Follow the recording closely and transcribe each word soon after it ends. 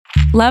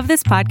Love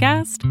this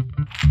podcast?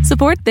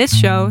 Support this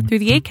show through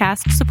the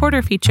Acast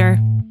supporter feature.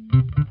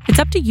 It's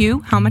up to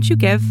you how much you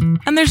give,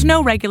 and there's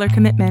no regular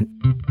commitment.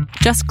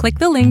 Just click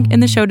the link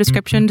in the show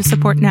description to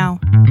support now.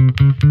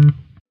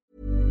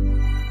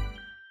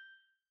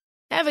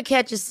 Ever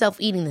catch yourself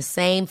eating the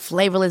same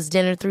flavorless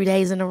dinner 3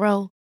 days in a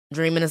row?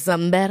 Dreaming of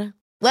something better?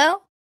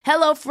 Well,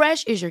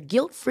 HelloFresh is your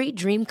guilt-free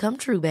dream come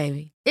true,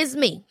 baby. It's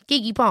me,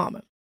 Keke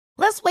Palmer.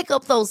 Let's wake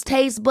up those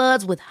taste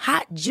buds with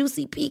hot,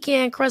 juicy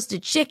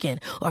pecan-crusted chicken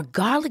or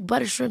garlic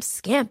butter shrimp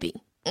scampi.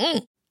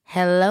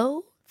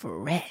 Hello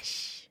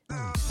Fresh.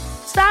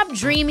 Stop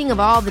dreaming of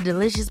all the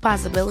delicious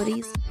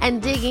possibilities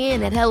and dig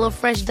in at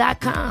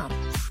HelloFresh.com.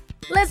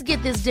 Let's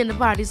get this dinner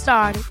party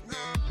started.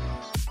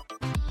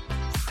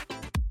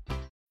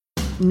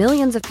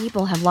 Millions of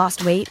people have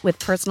lost weight with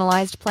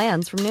personalized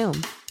plans from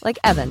Noom. Like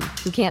Evan,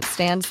 who can't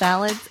stand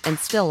salads and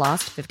still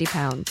lost 50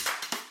 pounds.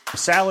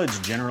 Salads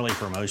generally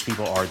for most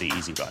people are the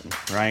easy button,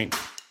 right?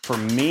 For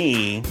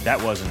me, that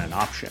wasn't an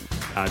option.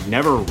 I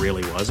never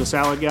really was a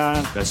salad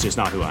guy. That's just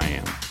not who I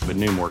am. But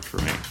Noom worked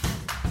for me.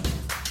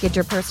 Get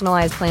your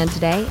personalized plan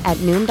today at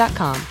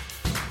Noom.com.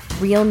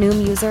 Real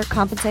Noom user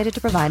compensated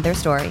to provide their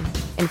story.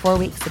 In 4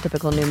 weeks, the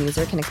typical Noom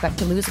user can expect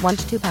to lose 1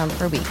 to 2 pounds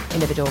per week.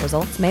 Individual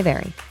results may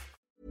vary.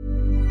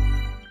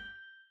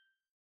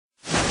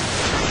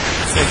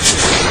 Fiction,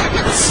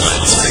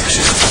 science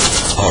fiction,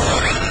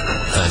 horror,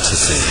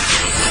 fantasy,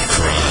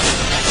 crime,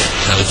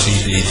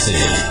 LGBT,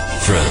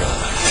 thriller.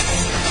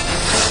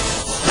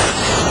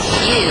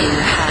 You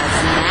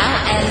have now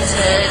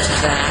entered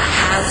the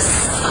House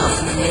of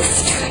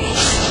Mystery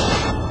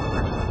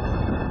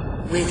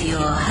with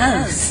your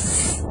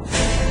hosts,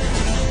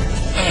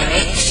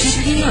 Eric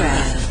Shapiro,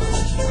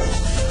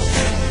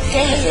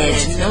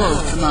 David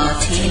North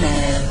Martino,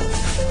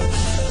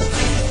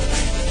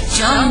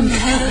 John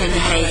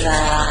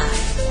Copenhaver,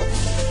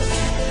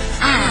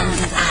 and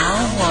Al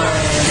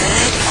Warren.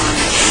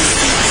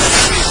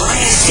 On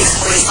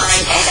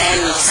 106.5 FM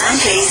Los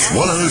Angeles,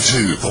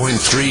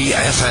 102.3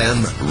 FM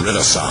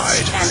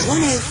Riverside, and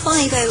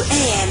 105.0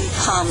 AM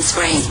Palm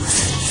Springs.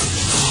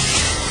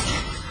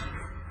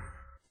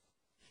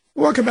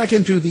 Welcome back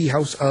into the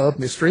House of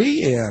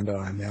Mystery, and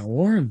I'm Al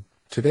Warren.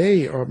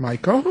 Today, my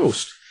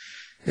co-host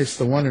is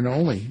the one and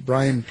only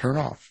Brian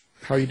Turnoff.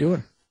 How are you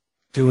doing?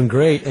 Doing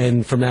great,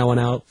 and from now on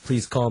out,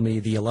 please call me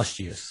the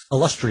illustrious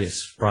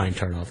Brian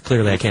Turnoff.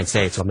 Clearly I can't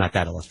say it, so I'm not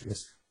that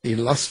illustrious.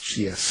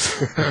 Illustrious.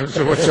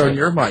 So what's on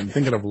your mind?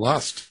 Thinking of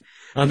lust?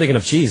 I'm thinking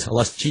of cheese,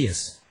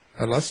 illustrious.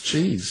 A lust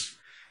cheese.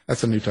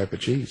 That's a new type of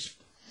cheese.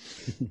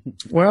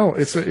 Well,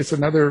 it's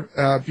another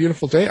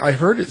beautiful day. I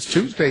heard it's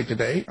Tuesday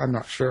today. I'm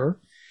not sure.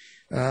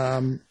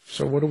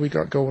 So what do we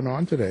got going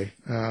on today?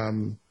 How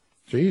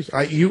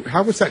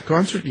was that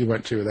concert you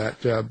went to?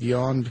 That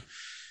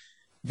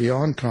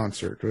Beyond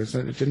concert?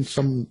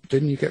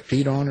 Didn't you get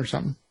peed on or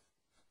something?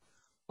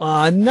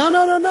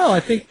 No. I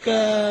think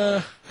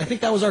that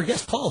was our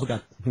guest Paul who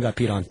got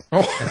peed on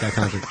at that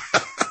concert.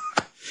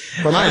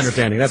 From my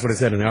understanding, that's what it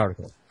said in the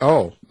article.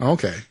 Oh,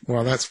 okay.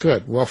 Well, that's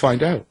good. We'll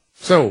find out.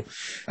 So,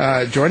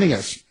 joining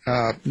us,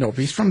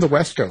 he's from the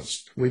West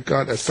Coast. We've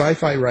got a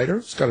sci-fi writer.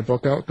 He's got a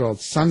book out called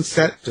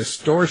Sunset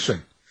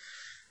Distortion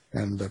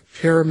and the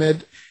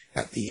Pyramid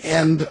at the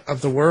End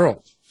of the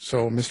World.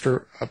 So,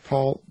 Mr.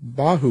 Paul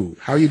Bahu,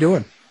 how are you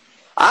doing?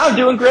 I'm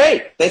doing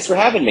great. Thanks for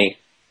having me.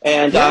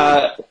 And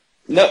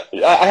no,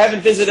 I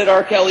haven't visited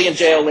R. Kelly in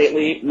jail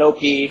lately. No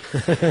pee.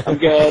 I'm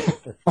good.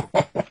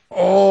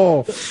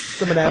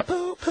 Some of that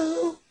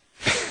poo-poo.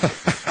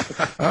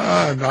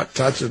 I'm not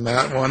touching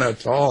that one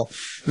at all.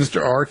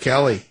 Mr. R.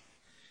 Kelly.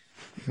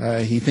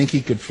 He think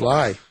he could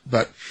fly.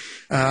 But,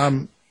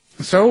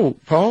 so,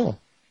 Paul,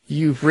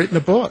 you've written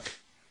a book.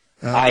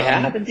 I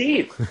have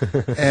indeed.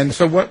 And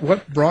so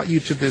what brought you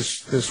to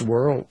this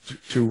world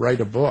to write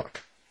a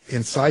book,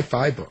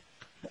 sci-fi book?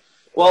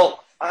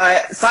 Well,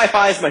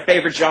 sci-fi is my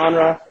favorite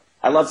genre.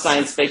 I love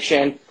science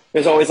fiction.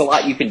 There's always a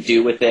lot you can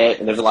do with it,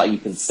 and there's a lot you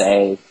can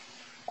say.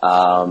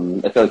 I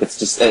feel like it's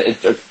just,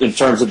 in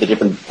terms of the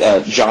different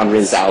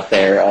genres out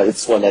there,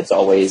 it's one that's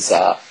always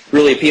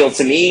really appealed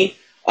to me.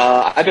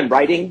 I've been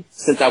writing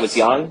since I was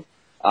young.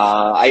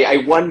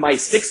 I won my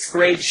 6th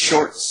grade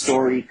short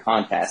story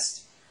contest.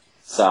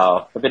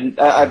 So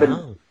I've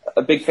been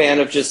a big fan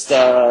of just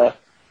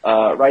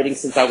writing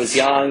since I was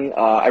young.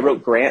 I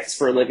wrote grants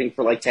for a living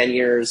for like 10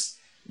 years.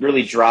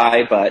 Really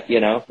dry, but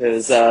it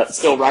was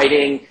still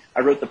writing. I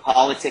wrote the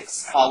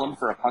politics column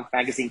for a punk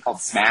magazine called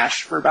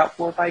Smash for about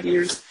 4 or 5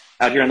 years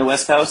out here on the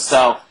West Coast.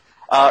 So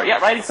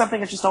writing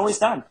something I've just always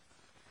done.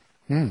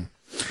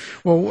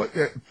 Well,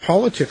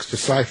 politics to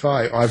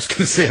sci-fi. I was going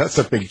to say that's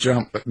a big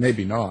jump, but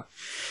maybe not.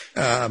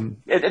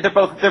 They're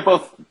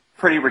both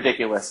pretty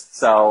ridiculous.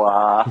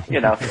 So,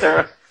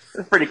 they're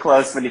pretty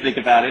close when you think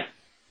about it.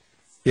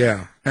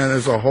 Yeah, and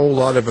there's a whole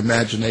lot of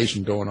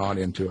imagination going on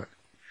into it.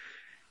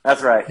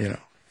 That's right.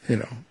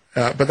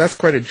 But that's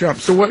quite a jump.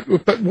 So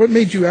what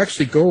made you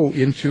actually go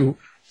into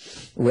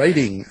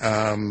writing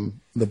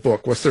the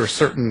book? Was there a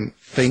certain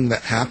thing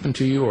that happened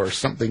to you or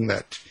something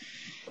that...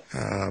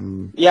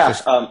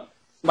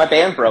 my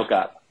band broke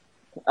up.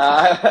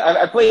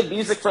 I played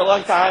music for a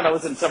long time. I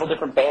was in several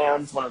different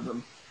bands. One of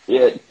them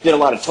did a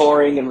lot of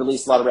touring and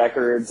released a lot of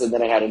records, and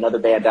then I had another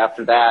band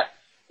after that.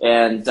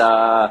 And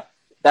that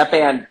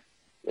band,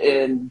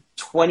 in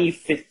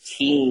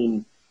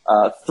 2015,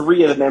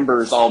 3 of the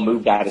members all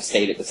moved out of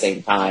state at the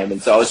same time.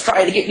 And so I was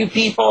trying to get new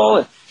people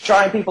and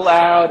trying people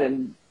out,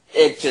 and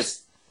it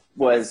just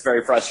was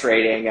very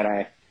frustrating. And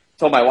I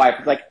told my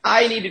wife, like,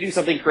 I need to do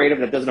something creative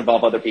that doesn't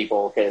involve other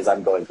people because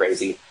I'm going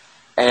crazy.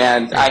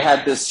 And I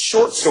had this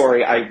short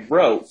story I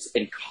wrote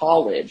in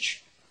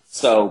college,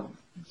 so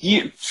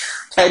 10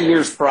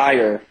 years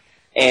prior,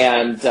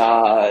 and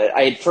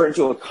I had turned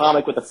into a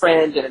comic with a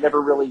friend, and it never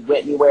really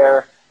went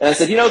anywhere. And I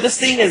said, this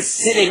thing is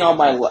sitting on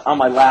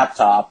my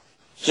laptop,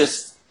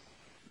 just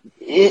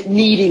it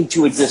needing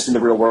to exist in the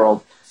real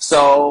world.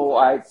 So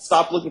I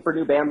stopped looking for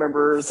new band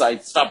members. I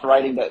stopped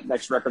writing the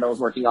next record I was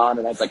working on,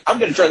 and I was like, I'm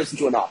going to turn this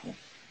into a novel.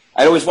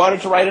 I always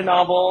wanted to write a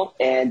novel,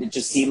 and it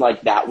just seemed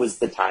like that was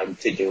the time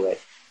to do it.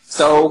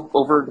 So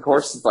over the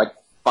course of like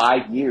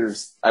 5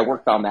 years, I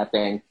worked on that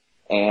thing,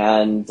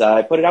 and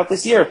I put it out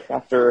this year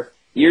after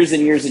years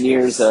and years and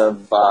years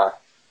of,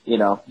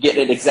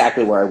 getting it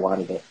exactly where I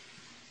wanted it.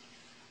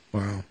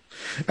 Wow.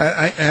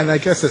 And I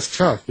guess it's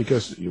tough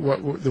because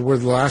were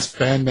the last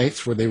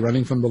bandmates, were they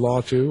running from the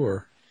law too,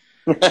 or?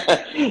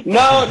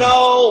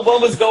 No.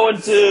 One was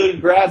going to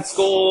grad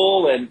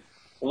school, and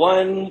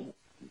one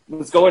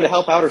was going to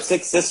help out her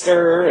sick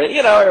sister, and,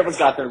 everyone's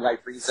got their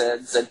life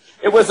reasons, and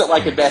it wasn't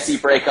like a messy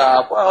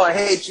breakup. Well, I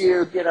hate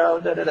you,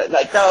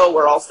 like, no,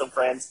 we're all still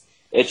friends.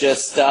 It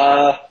just,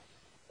 I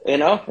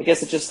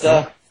guess it just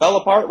fell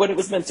apart when it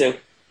was meant to.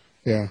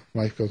 Yeah,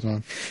 life goes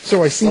on.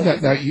 So I see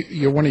that now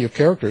you're one of your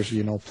characters,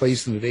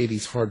 plays in an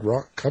 80s hard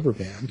rock cover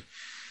band.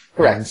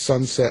 Correct. On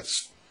Sunset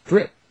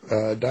Strip,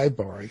 dive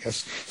bar, I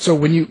guess. So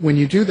when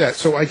you do that,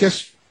 so I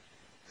guess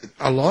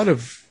a lot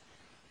of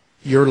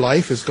your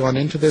life has gone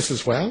into this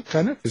as well,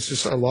 kind of? It's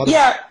just a lot of...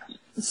 Yeah.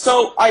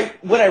 So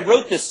when I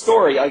wrote this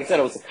story, like I said,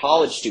 I was a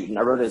college student.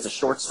 I wrote it as a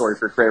short story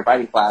for a creative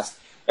writing class.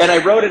 And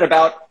I wrote it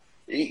about,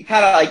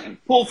 kind of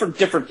like, pulled from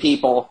different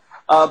people.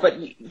 But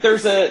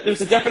there's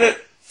a definite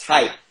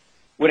type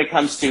when it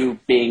comes to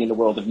being in the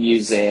world of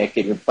music,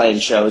 and you're playing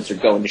shows or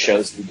going to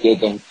shows and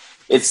gigging.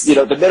 It's,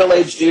 the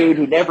middle-aged dude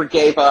who never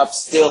gave up,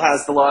 still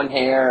has the long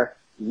hair,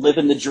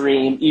 living the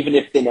dream, even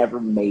if they never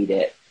made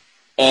it.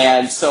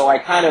 And so I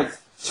kind of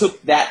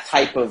took that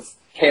type of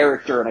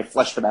character and I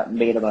fleshed him out and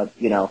made him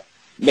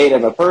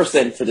a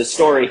person for this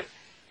story.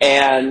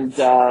 And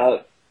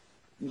lo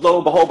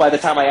and behold, by the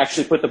time I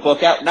actually put the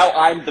book out, now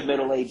I'm the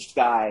middle-aged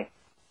going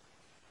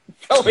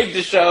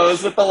to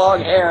shows with the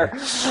long hair.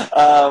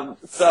 I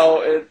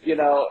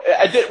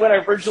did, when I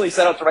originally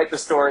set out to write the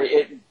story,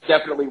 it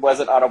definitely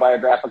wasn't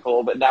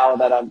autobiographical, but now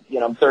that I'm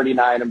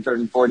 39, I'm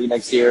turning 40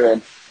 next year,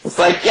 and it's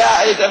like, yeah,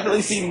 I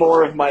definitely see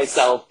more of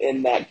myself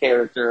in that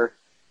character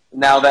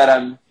now that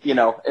I'm,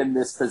 in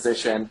this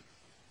position.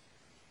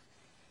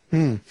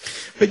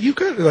 But you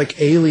got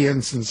like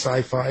aliens and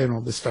sci-fi and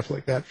all this stuff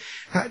like that.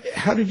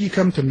 How did you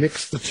come to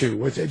mix the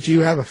two? Do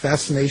you have a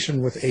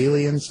fascination with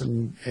aliens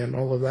and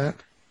all of that?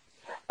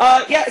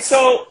 Yeah,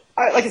 so,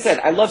 like I said,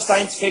 I love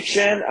science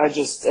fiction.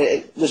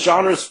 The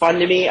genre is fun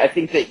to me. I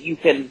think that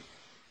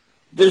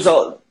there's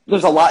a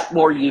lot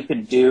more you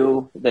can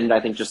do than I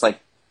think just like,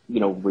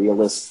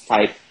 realist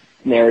type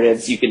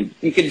narratives. You can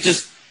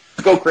just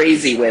go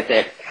crazy with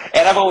it.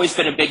 And I've always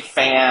been a big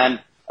fan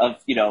of,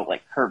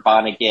 like Kurt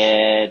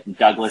Vonnegut and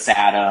Douglas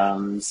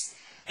Adams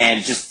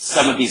and just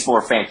some of these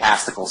more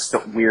fantastical,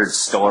 weird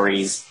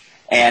stories.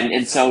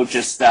 And so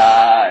just,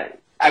 I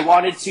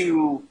wanted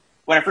to,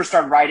 when I first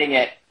started writing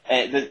it,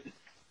 when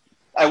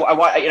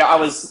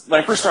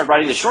I first started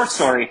writing the short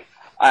story,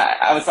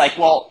 I was like,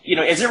 well,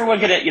 is everyone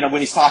gonna,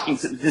 when he's talking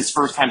to his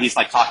first time, he's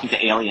like talking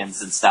to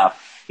aliens and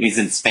stuff. He's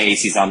in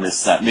space. He's on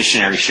this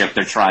missionary ship.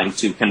 They're trying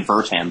to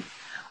convert him.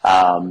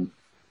 They'll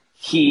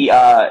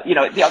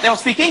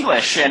speak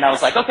English, and I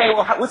was like, okay,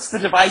 well, what's the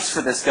device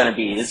for this gonna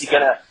be? Is he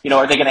gonna,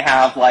 are they gonna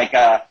have like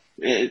a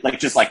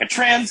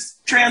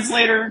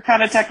translator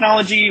kind of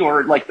technology,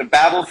 or like the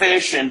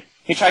Babelfish and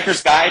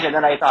Hitchhiker's Guide? And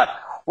then I thought,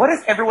 what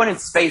if everyone in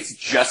space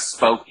just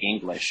spoke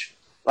English?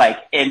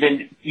 And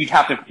then you'd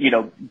have to,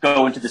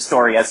 go into the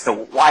story as to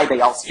why they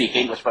all speak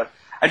English. But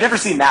I've never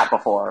seen that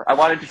before. I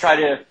wanted to try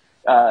to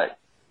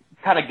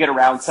kind of get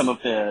around some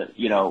of the,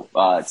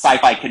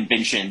 sci-fi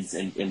conventions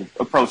and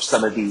approach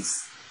some of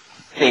these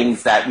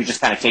things that we just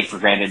kind of take for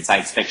granted in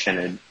science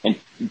fiction and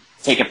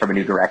take it from a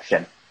new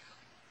direction.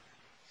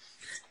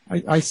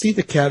 I see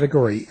the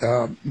category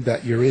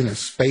that you're in, a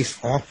space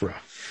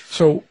opera.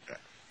 So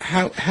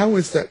how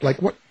is that? Like,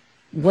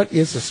 what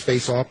is a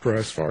space opera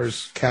as far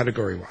as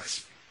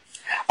category-wise?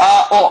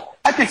 Well,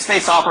 I picked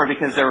space opera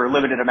because there were a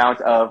limited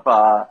amount of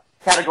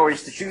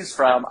categories to choose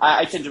from.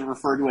 I tend to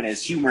refer to it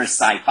as humorous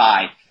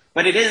sci-fi,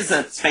 but it is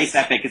a space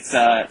epic. It's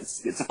a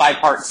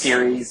 5-part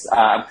series.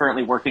 I'm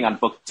currently working on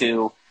book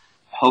 2,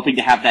 hoping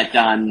to have that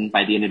done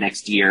by the end of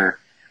next year.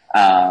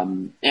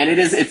 And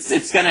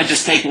it's going to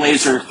just take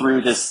Laser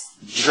through this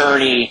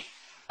journey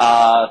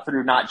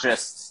through not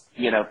just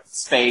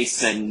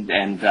space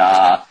and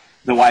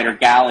the wider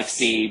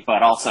galaxy,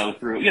 but also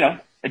through,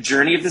 a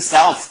journey of the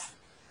self,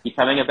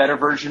 becoming a better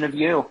version of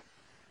you.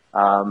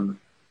 And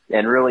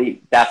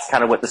really, that's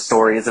kind of what the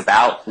story is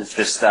about, is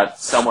just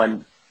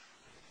someone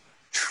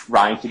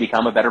trying to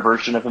become a better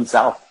version of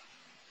himself.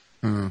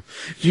 Do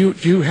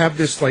you have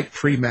this like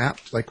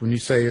pre-mapped? Like when you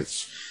say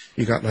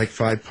you got like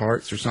 5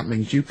 parts or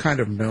something, do you kind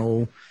of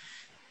know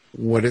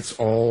what it's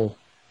all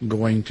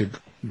going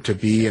to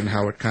be and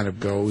how it kind of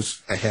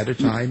goes ahead of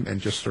time and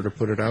just sort of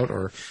put it out,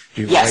 or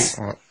do you? Yes.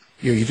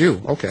 You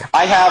do. Okay.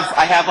 I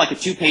have like a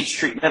 2-page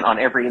treatment on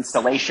every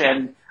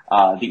installation,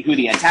 who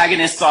the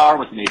antagonists are,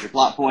 what the major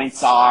plot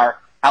points are,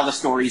 how the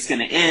story's going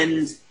to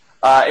end.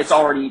 It's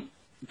already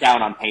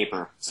down on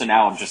paper, so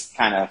now I'm just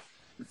kind of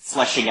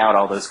fleshing out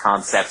all those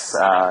concepts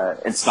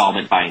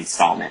installment by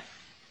installment.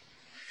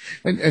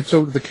 And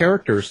so the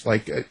characters,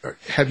 like,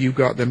 have you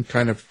got them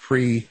kind of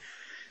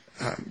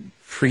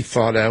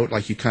pre-thought out,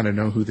 like you kind of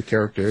know who the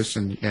character is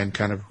and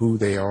kind of who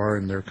they are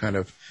and their kind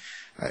of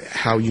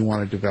how you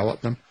want to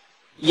develop them?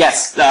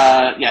 Yes.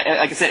 Like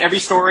I said, every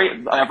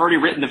story, I've already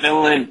written the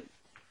villain,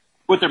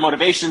 what their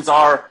motivations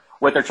are,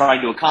 what they're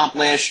trying to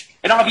accomplish.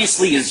 And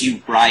obviously, as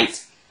you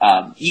write,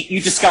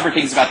 you discover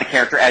things about the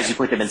character as you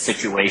put them in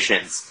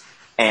situations.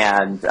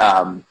 And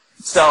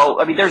so,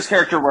 I mean, there's a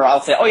character where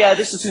I'll say, oh yeah,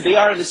 this is who they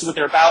are, and this is what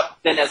they're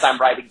about. Then as I'm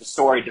writing the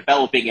story,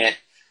 developing it,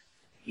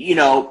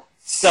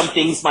 some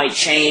things might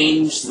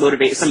change,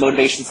 some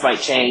motivations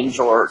might change,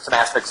 or some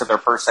aspects of their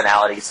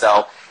personality.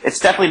 So it's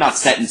definitely not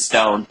set in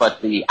stone,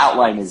 but the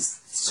outline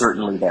is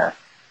certainly there.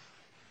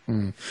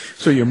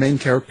 So your main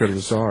character,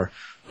 Lazar,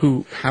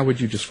 how would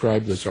you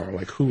describe Lazar?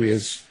 Like, who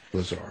is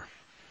Lazar?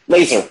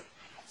 Laser.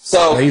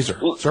 Laser,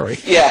 sorry.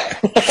 Yeah.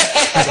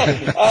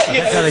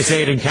 That's how they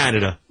say it in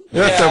Canada.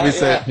 That's how we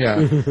say it, yeah. I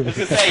was going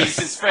to say,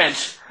 he's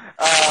French.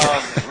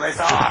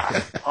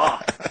 Lazar.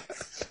 Oh.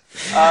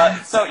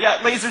 So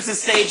yeah, Laser's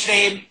his stage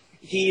name.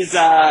 He's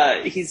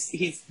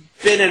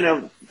been in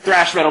a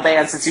thrash metal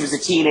band since he was a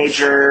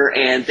teenager,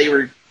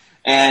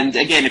 and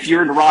again, if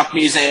you're into rock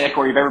music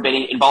or you've ever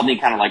been involved in any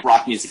kind of like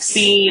rock music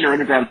scene or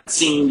underground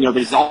scene,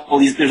 there's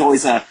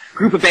always a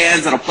group of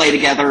bands that'll play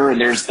together, and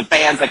there's the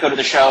bands that go to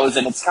the shows,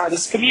 and it's kind of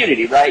this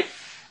community, right?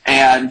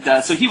 And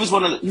so he was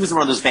one of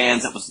those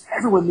bands that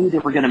everyone knew they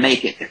were going to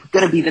make it. They were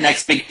going to be the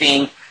next big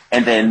thing,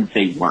 and then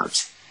they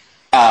weren't.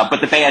 But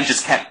the band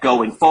just kept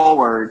going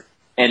forward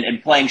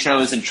and playing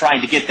shows and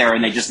trying to get there,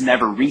 and they just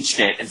never reached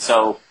it. And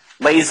so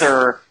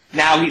Laser,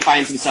 now he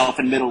finds himself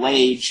in middle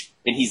age,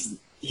 and he's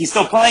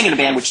still playing in a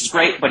band, which is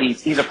great, but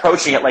he's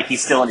approaching it like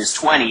he's still in his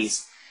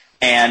 20s.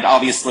 And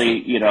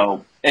obviously,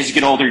 as you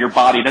get older, your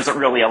body doesn't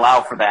really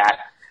allow for that.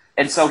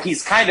 And so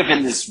he's kind of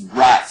in this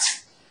rut.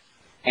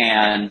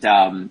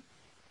 And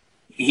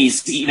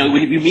he's,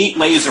 when you meet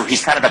Laser,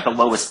 he's kind of at the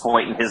lowest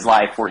point in his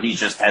life where he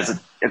just has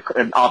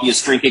an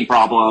obvious drinking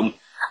problem,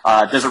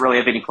 doesn't really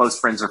have any close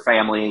friends or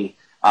family.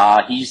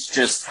 He's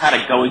just kind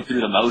of going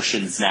through the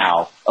motions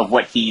now of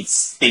what he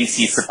thinks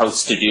he's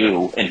supposed to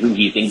do and who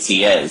he thinks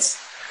he is.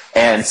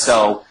 And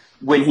so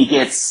when he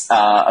gets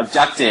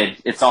abducted,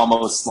 it's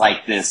almost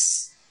like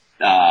this,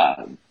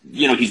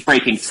 he's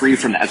breaking free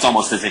from that. It's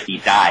almost as if he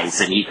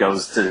dies and he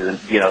goes to,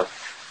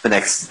 the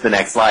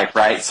next life,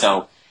 right?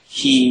 So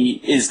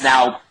he is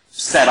now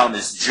set on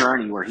this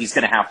journey where he's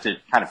going to have to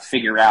kind of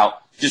figure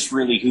out just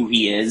really who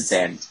he is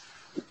and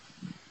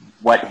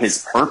what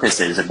his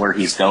purpose is and where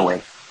he's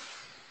going.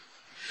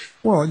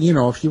 Well,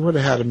 if you would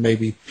have had him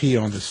maybe pee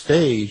on the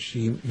stage,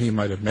 he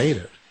might have made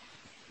it.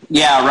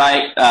 Yeah,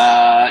 right.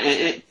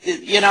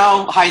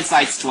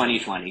 Hindsight's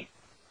 20/20.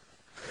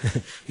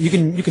 You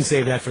can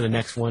save that for the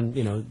next one.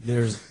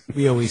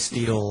 We always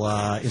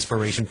steal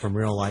inspiration from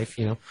real life.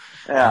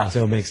 Yeah.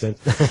 So it makes sense.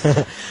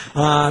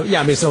 I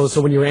mean,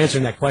 so when you were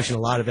answering that question, a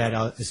lot of that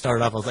it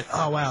started off. I was like,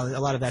 oh wow, a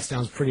lot of that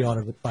sounds pretty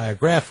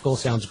autobiographical.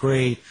 Sounds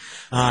great.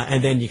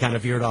 And then you kind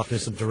of veered off in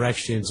some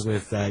directions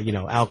with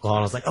alcohol. And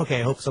I was like, okay,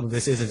 I hope some of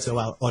this isn't so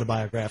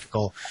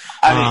autobiographical.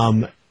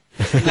 No.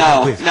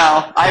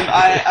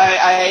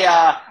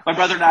 My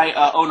brother and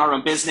I own our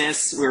own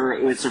business.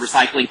 It's a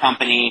recycling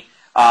company.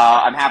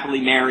 I'm happily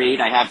married.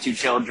 I have 2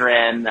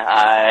 children.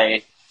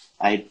 I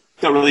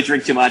don't really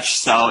drink too much,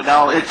 so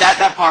no,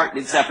 that part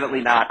is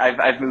definitely not.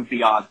 I've moved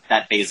beyond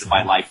that phase of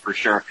my life for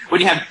sure.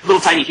 When you have little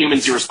tiny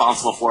humans you're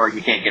responsible for,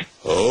 you can't get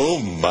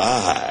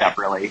up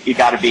really. You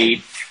got to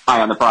be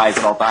high on the prize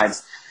at all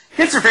times.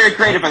 Kids are very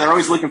creative, and they're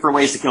always looking for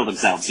ways to kill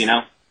themselves.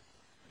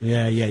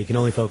 Yeah. You can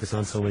only focus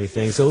on so many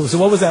things. So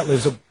what was that?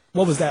 So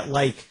what was that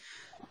like?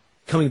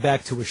 Coming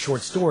back to a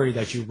short story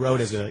that you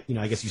wrote as I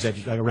guess you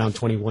said around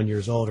 21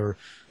 years old or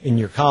in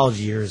your college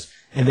years,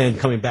 and then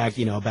coming back,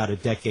 about a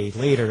decade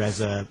later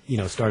as a,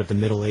 start at the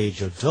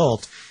middle-aged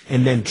adult,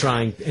 and then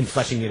trying and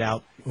fleshing it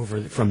out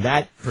over from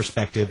that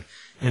perspective.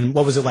 And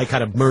what was it like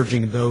kind of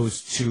merging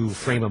those 2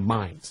 frame of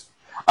minds?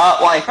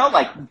 Well, I felt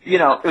like,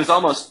 it was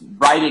almost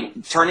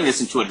turning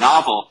this into a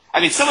novel. I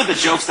mean, some of the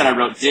jokes that I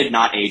wrote did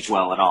not age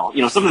well at all.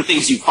 Some of the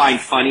things you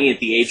find funny at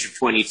the age of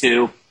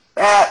 22,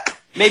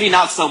 maybe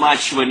not so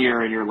much when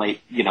you're in your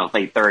late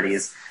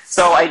 30s.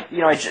 So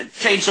I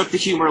changed up the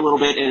humor a little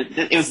bit.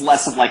 It was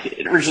less of like,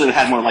 it originally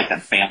had more like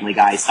that Family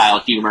Guy style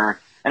humor,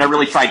 and I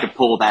really tried to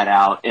pull that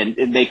out and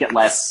make it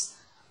less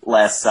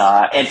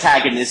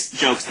antagonist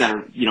jokes that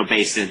are,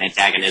 based in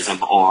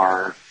antagonism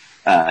or,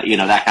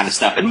 that kind of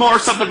stuff, and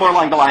something more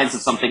along the lines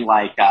of something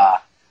like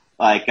a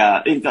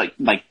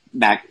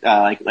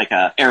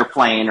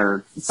Airplane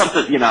or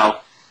something,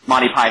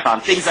 Monty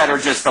Python, things that are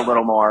just a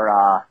little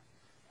more,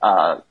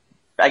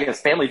 I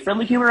guess,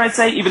 family-friendly humor, I'd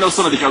say, even though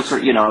some of the jokes are,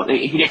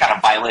 it can get kind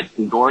of violent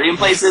and gory in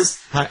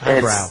places.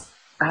 Highbrow.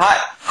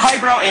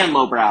 Highbrow and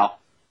lowbrow.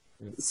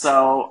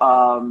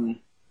 So,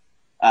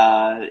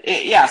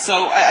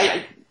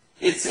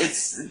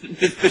 it's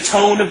the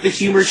tone of the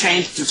humor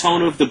changed, the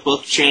tone of the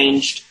book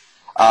changed,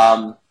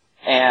 and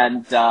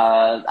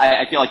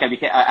I feel like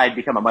I'd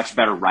become a much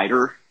better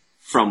writer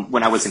from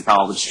when I was in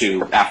college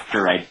to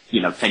after I,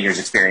 10 years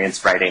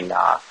experience writing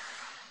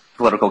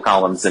political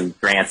columns and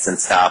grants and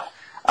stuff.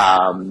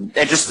 And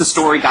just the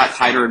story got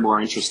tighter and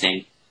more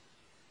interesting.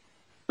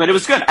 But it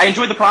was good. I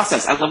enjoyed the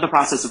process. I love the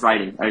process of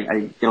writing.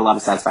 I get a lot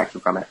of satisfaction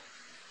from it.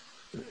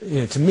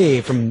 To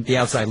me, from the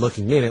outside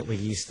looking in at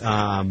least,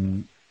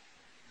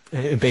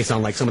 based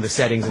on like some of the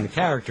settings and the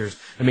characters,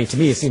 I mean, to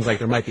me it seems like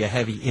there might be a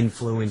heavy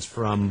influence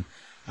from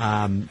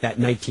that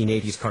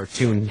 1980s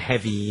cartoon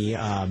heavy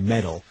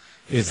metal.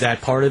 Is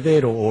that part of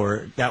it,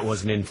 or that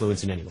was an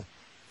influence in any way?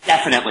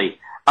 Definitely.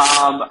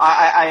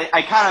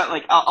 I kind of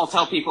like, I'll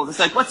tell people, it's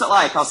like, what's it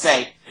like? I'll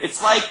say,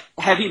 it's like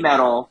heavy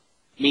metal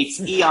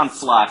meets Aeon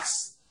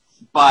Flux,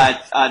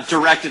 but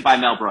directed by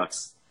Mel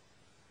Brooks.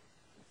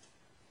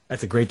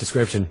 That's a great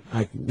description.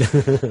 And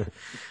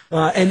so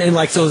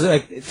like,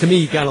 to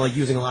me, kind of like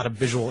using a lot of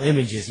visual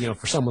images,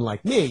 for someone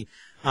like me,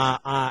 and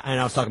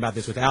I was talking about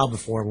this with Al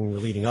before when we were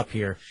leading up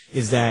here,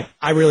 is that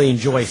I really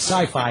enjoy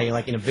sci-fi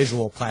like in a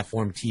visual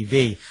platform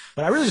TV,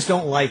 but I really just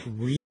don't like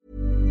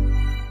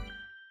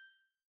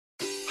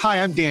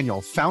Hi, I'm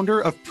Daniel, founder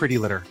of Pretty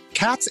Litter.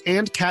 Cats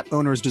and cat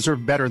owners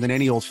deserve better than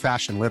any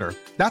old-fashioned litter.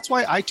 That's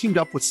why I teamed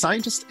up with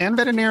scientists and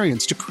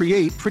veterinarians to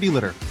create Pretty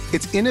Litter.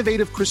 Its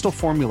innovative crystal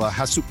formula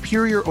has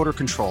superior odor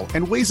control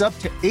and weighs up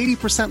to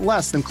 80%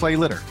 less than clay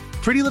litter.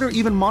 Pretty Litter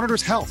even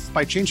monitors health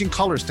by changing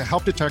colors to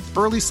help detect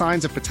early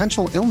signs of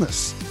potential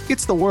illness.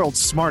 It's the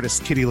world's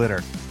smartest kitty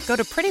litter. Go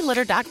to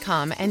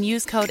prettylitter.com and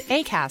use code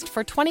ACAST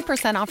for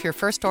 20% off your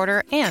first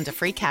order and a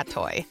free cat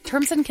toy.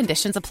 Terms and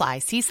conditions apply.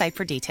 See site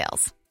for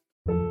details.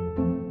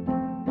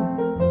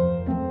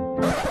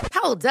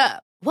 Hold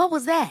up. What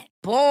was that?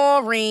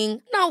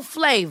 Boring. No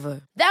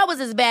flavor. That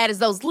was as bad as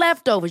those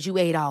leftovers you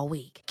ate all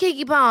week.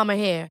 Keke Palmer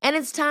here, and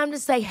it's time to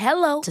say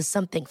hello to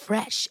something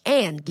fresh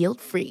and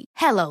guilt-free.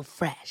 Hello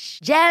Fresh.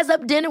 Jazz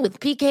up dinner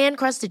with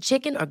pecan-crusted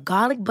chicken or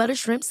garlic butter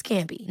shrimp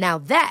scampi. Now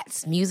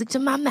that's music to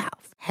my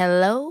mouth.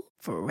 Hello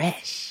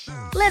Fresh.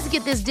 Let's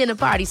get this dinner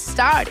party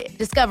started.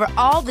 Discover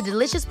all the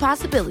delicious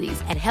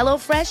possibilities at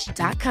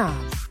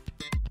HelloFresh.com.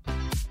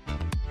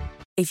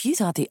 If you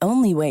thought the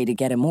only way to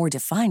get a more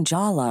defined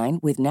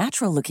jawline with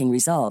natural-looking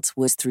results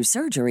was through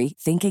surgery,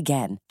 think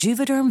again.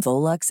 Juvederm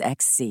Volux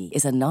XC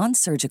is a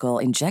non-surgical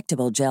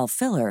injectable gel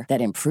filler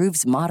that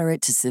improves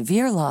moderate to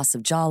severe loss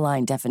of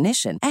jawline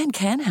definition and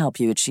can help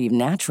you achieve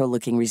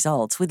natural-looking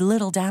results with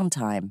little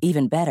downtime.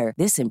 Even better,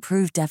 this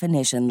improved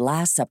definition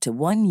lasts up to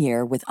 1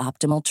 year with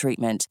optimal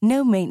treatment.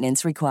 No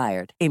maintenance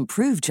required.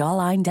 Improve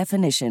jawline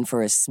definition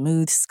for a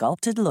smooth,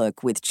 sculpted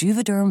look with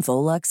Juvederm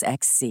Volux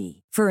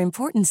XC. For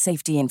important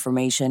safety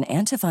information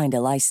and to find a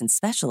licensed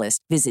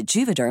specialist, visit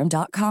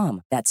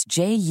Juvederm.com. That's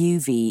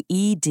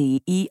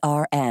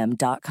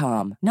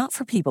JUVEDERM.com. Not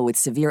for people with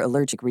severe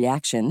allergic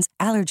reactions,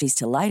 allergies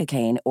to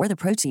lidocaine, or the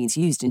proteins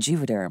used in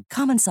Juvederm.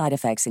 Common side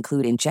effects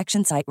include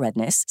injection site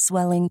redness,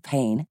 swelling,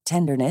 pain,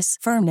 tenderness,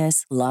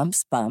 firmness,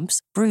 lumps,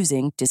 bumps,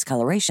 bruising,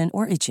 discoloration,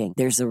 or itching.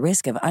 There's a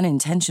risk of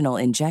unintentional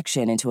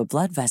injection into a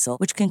blood vessel,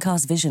 which can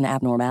cause vision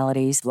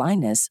abnormalities,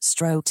 blindness,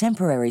 stroke,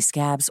 temporary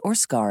scabs, or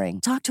scarring.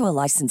 Talk to a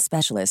licensed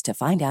specialist to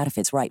find out if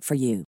it's right for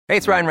you. Hey,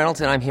 it's Ryan Reynolds,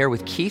 and I'm here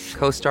with Keith,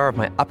 co-star of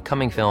my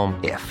upcoming film,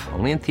 If,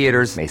 only in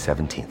theaters May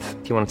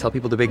 17th. Do you want to tell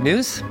people the big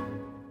news?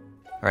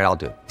 All right, I'll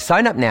do it.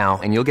 Sign up now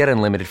and you'll get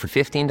unlimited for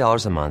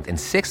 $15 a month and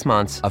 6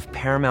 months of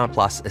Paramount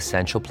Plus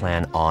Essential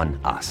Plan on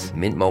us.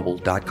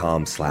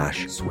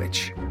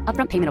 MintMobile.com/switch.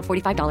 Upfront payment of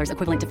 $45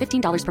 equivalent to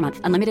 $15 per month.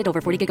 Unlimited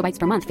over 40 gigabytes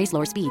per month. Face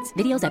lower speeds.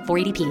 Videos at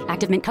 480p.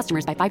 Active Mint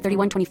customers by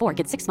 531.24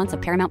 get 6 months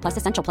of Paramount Plus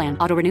Essential Plan.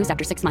 Auto renews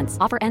after 6 months.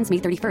 Offer ends May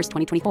 31st,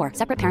 2024.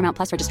 Separate Paramount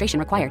Plus registration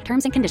required.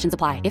 Terms and conditions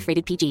apply if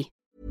rated PG.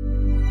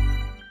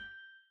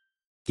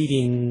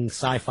 Eating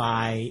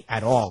sci-fi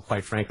at all,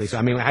 quite frankly. So,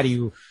 I mean,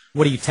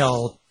 what do you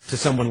tell to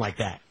someone like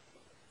that?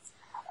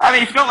 I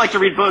mean, if you don't like to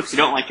read books, you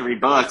don't like to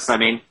read books. I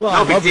mean, well, no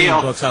I big love deal.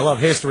 Reading books. I love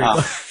history.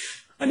 I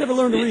never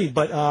learned to read,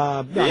 but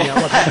I love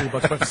reading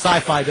books. But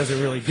sci-fi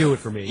doesn't really do it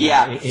for me.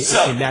 Yeah,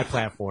 in that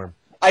platform.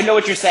 I know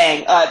what you're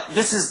saying.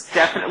 This is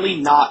definitely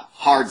not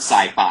hard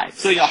sci-fi.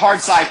 So, hard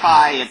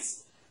sci-fi,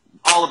 it's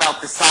all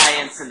about the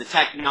science and the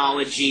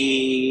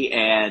technology,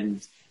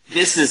 and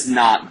this is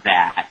not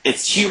that.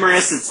 It's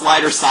humorous. It's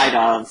lighter side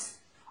of.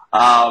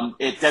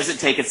 It doesn't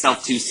take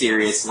itself too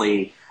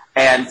seriously.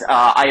 And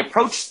I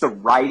approached the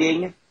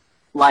writing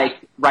like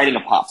writing a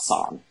pop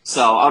song.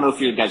 So I don't know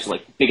if you guys are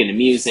like big into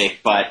music,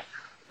 but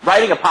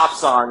writing a pop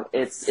song,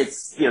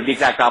 it's the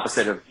exact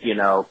opposite of,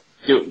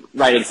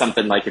 writing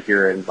something like if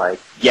you're in like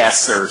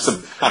Yes or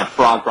some kind of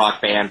prog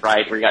rock band,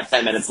 right, where you got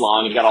 10 minutes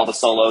long and you got all the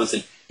solos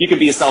and you can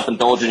be as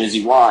self-indulgent as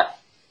you want.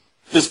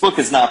 This book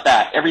is not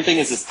that. Everything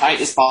is as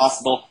tight as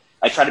possible.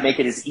 I try to make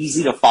it as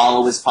easy to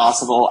follow as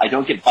possible. I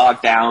don't get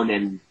bogged down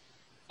in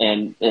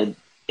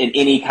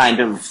any kind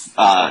of,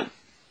 I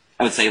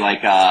would say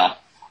like, I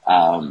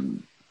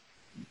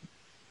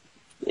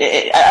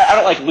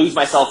don't like lose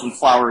myself in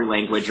flowery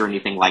language or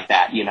anything like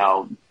that.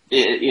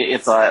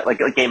 It's like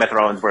Game of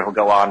Thrones where he'll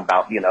go on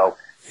about,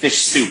 fish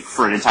soup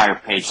for an entire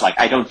page. Like,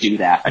 I don't do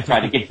that. I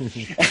try to get,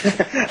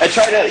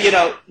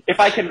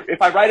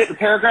 if I write it in a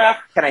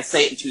paragraph, can I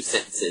say it in 2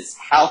 sentences?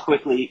 How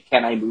quickly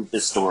can I move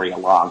this story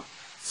along?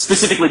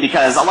 Specifically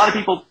because a lot of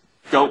people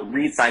don't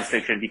read science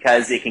fiction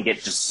because it can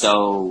get just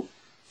so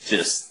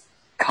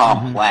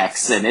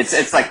complex, and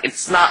it's like,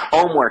 it's not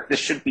homework. This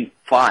should be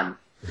fun.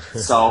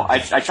 So I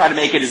try to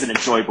make it as an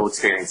enjoyable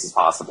experience as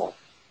possible.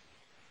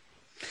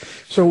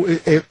 So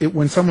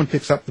when someone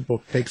picks up the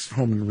book, takes it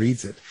home and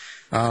reads it,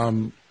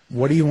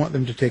 what do you want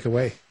them to take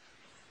away?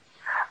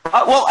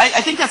 Well,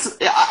 I think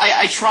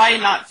I try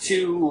not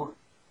to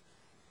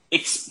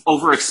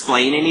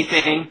over-explain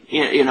anything.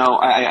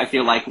 I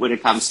feel like when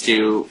it comes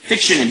to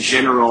fiction in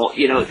general,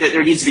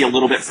 there needs to be a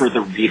little bit for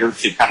the reader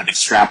to kind of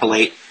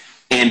extrapolate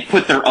and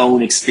put their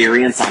own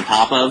experience on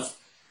top of.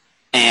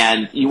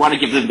 And you want to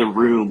give them the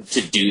room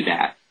to do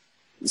that.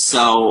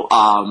 So,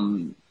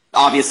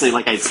 obviously,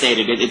 like I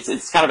stated,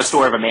 it's kind of a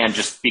story of a man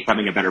just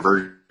becoming a better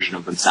version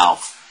of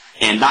himself.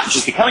 And not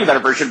just becoming a better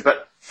version,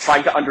 but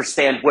trying to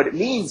understand what it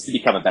means to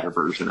become a better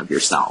version of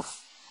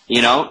yourself.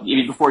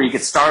 Even before you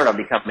get started on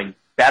becoming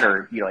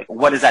better, like,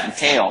 what does that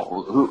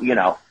entail?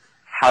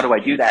 How do I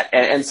do that?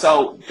 And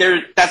so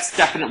that's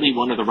definitely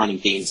one of the running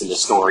themes in the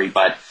story,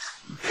 but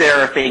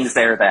there are things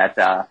there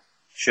that,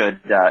 should,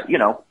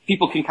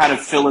 people can kind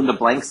of fill in the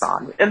blanks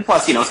on. And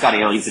plus, it's got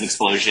aliens and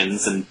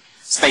explosions and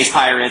space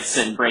pirates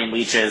and brain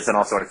leeches and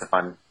all sorts of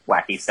fun,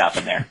 wacky stuff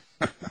in there.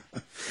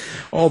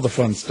 All the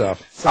fun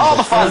stuff. All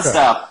the fun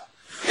stuff.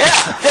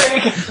 Yeah, there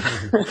you go.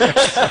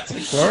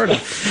 Florida.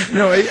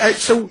 No,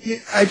 so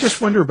I just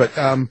wonder, but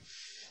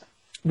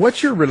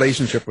what's your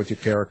relationship with your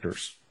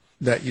characters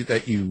that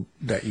you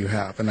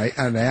have? And I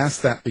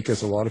ask that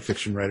because a lot of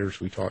fiction writers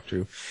we talk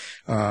to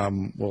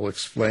will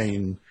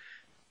explain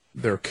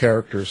their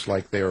characters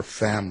like their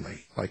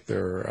family, like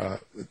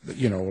their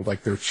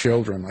like their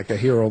children. Like I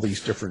hear all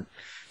these different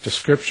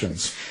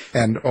descriptions,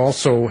 and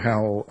also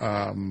how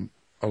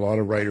a lot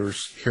of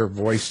writers hear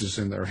voices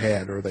in their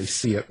head or they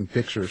see it in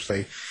pictures.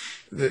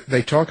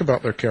 They talk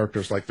about their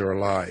characters like they're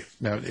alive.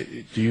 Now,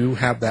 do you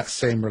have that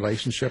same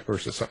relationship, or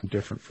is it something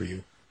different for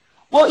you?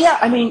 Well, yeah,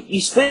 I mean,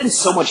 you spend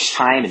so much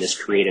time in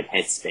this creative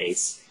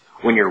headspace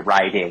when you're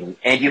writing,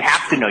 and you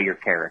have to know your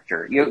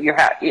character.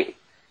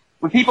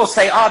 When people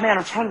say, "Oh man,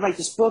 I'm trying to write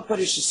this book, but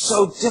it's just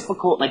so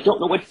difficult, and I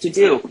don't know what to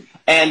do,"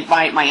 and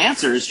my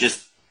answer is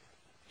just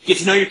get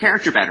to know your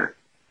character better.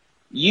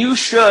 You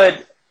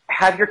should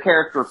have your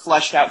character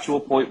fleshed out to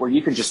a point where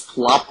you can just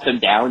plop them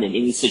down in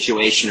any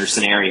situation or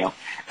scenario,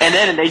 and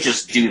then they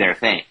just do their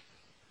thing.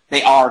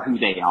 They are who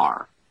they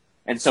are.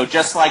 And so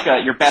just like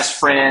your best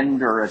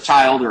friend or a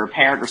child or a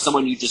parent or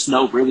someone you just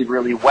know really,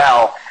 really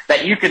well,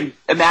 that you can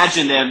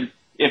imagine them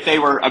if they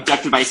were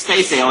abducted by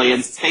space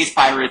aliens, space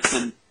pirates,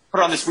 and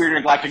put on this weird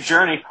intergalactic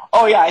journey,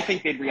 oh yeah, I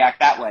think they'd react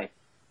that way.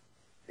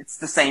 It's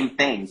the same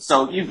thing.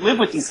 So you live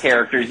with these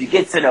characters, you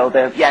get to know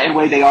them. Yeah, in a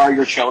way they are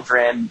your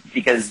children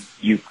because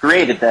you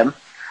created them.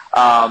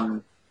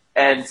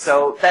 And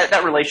so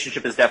that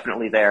relationship is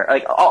definitely there.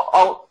 Like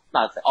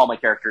not all my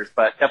characters,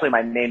 but definitely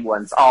my main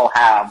ones all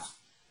have,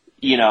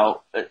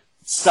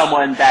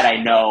 someone that I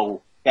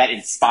know that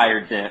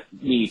inspired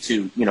me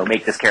to,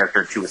 make this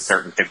character to a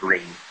certain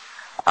degree.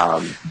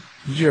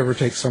 Did you ever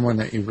take someone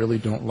that you really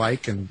don't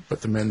like and put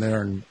them in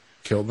there and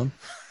kill them?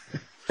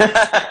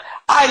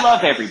 I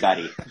love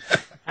everybody.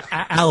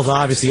 Al's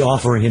obviously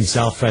offering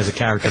himself as a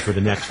character for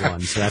the next one,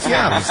 so that's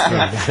why he's throwing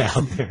that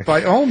out there.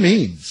 By all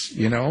means,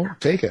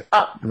 take it.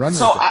 Run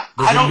so with it.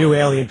 There's a new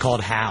alien called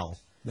Hal.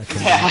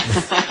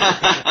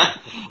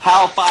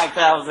 Hal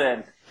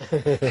 5000.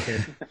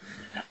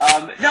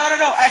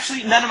 No.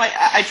 Actually, none of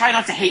I try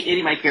not to hate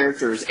any of my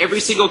characters. Every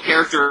single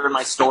character in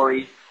my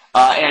story,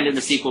 and in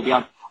the sequel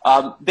beyond,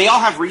 they all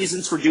have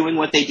reasons for doing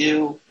what they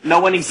do. No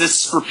one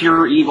exists for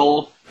pure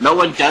evil. No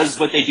one does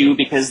what they do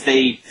because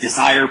they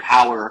desire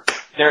power.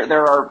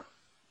 There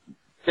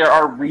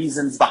are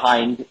reasons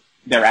behind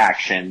their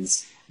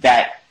actions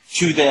that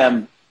to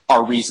them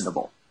are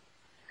reasonable.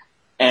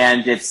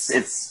 And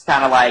it's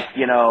kind of like,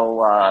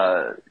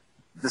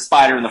 the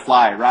spider and the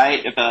fly,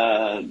 right? If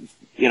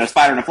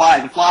spider and a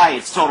fly,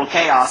 it's total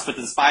chaos, but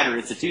the spider,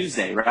 it's a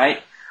Tuesday,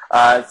 right?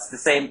 It's the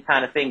same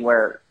kind of thing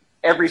where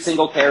every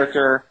single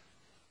character,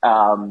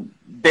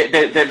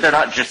 they're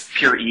not just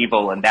pure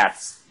evil and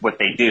that's what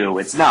they do.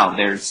 It's no,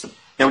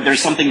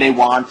 there's something they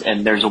want,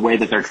 and there's a way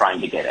that they're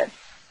trying to get it.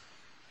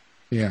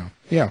 Yeah,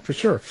 for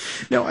sure.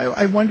 Now,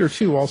 I wonder,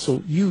 too,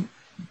 also, you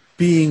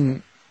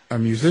being a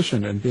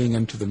musician and being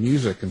into the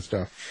music and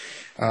stuff,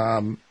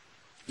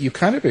 you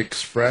kind of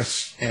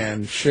express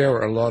and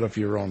share a lot of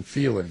your own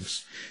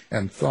feelings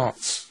and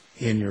thoughts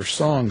in your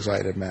songs,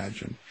 I'd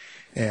imagine,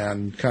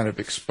 and kind of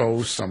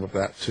expose some of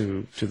that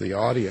to the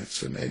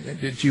audience. And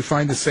did you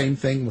find the same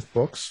thing with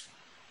books?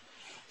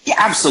 Yeah,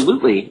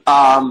 absolutely.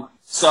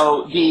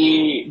 So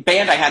the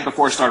band I had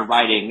before I started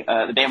writing,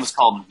 the band was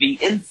called The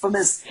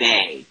Infamous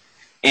They.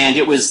 And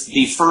it was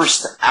the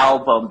first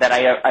album that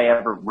I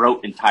ever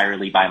wrote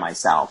entirely by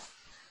myself.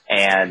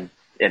 And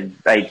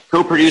I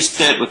co-produced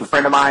it with a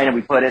friend of mine, and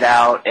we put it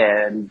out.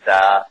 And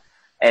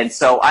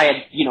so I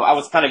had, I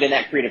was kind of in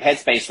that creative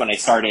headspace when I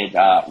started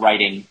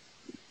writing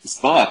this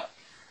book.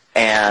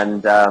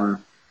 And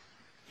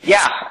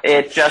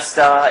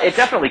it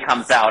definitely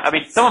comes out. I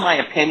mean, some of my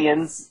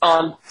opinions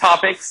on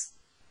topics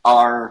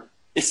are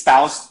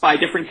espoused by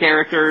different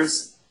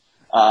characters.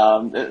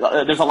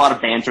 There's a lot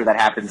of banter that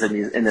happens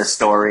in this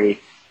story,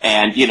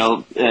 and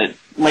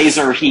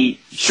Laser,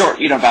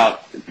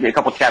 about a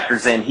couple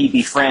chapters in, he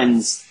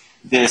befriends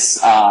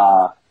this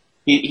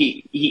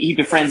he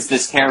befriends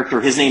this character.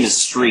 His name is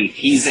Streak.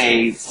 He's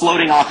a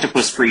floating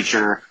octopus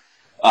creature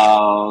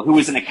who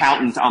was an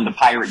accountant on the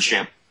pirate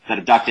ship that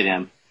abducted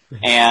him,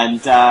 and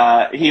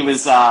he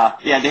was they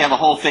have a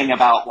whole thing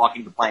about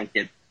walking the plank.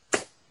 It's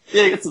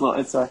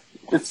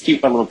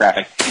cute but a little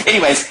graphic.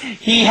 Anyways,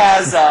 he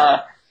has.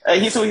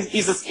 He's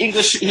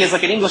English. He has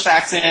like an English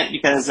accent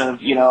because of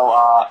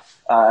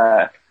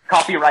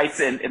copyrights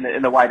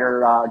in the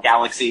wider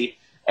galaxy,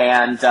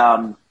 and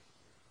so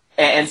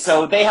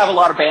they have a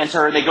lot of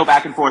banter. They go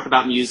back and forth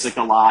about music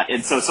a lot,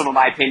 and so some of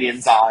my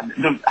opinions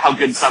on how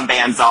good some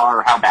bands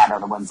are or how bad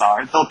other ones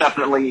are, they'll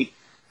definitely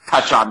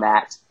touch on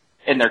that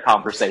in their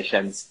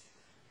conversations.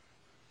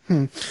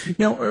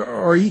 Now,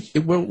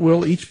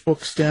 will each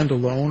book stand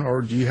alone,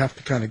 or do you have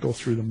to kind of go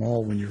through them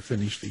all when you're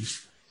finished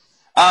these?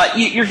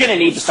 You're going to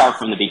need to start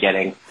from the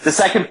beginning. The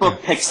second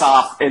book picks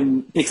up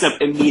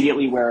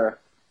immediately where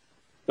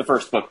the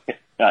first book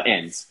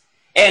ends.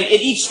 And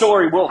each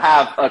story will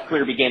have a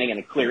clear beginning and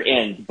a clear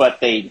end, but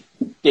they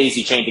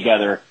daisy chain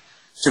together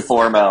to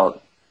form a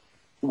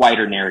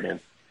wider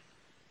narrative.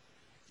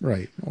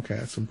 Right. Okay,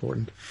 that's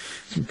important.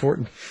 It's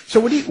important. So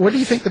what do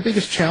you think the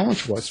biggest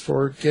challenge was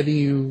for getting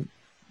you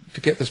to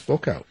get this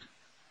book out?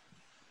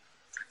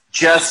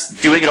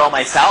 Just doing it all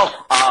myself.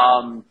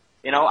 I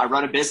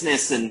run a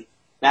business, and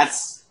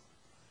that's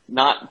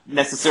not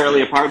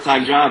necessarily a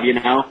part-time job,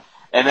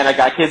 And then I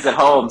got kids at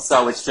home,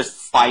 so it's just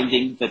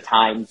finding the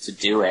time to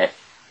do it.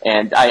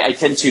 And I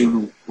tend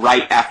to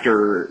write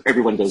after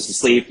everyone goes to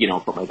sleep,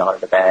 put my daughter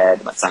to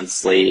bed, my son to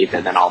sleep,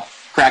 and then I'll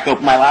crack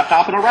open my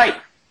laptop and I'll write.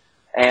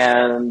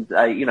 And,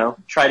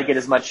 try to get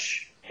as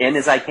much in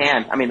as I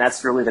can. I mean,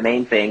 that's really the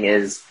main thing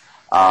is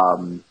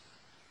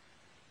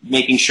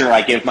making sure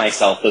I give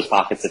myself those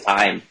pockets of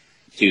time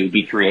to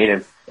be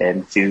creative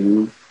and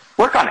to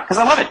work on it, because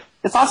I love it.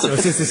 It's awesome. So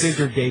since this is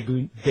your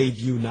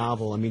debut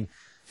novel, I mean,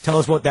 tell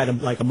us what that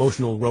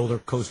emotional roller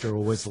coaster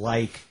was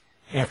like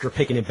after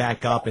picking it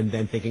back up and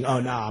then thinking, oh,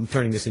 no, I'm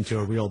turning this into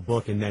a real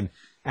book, and then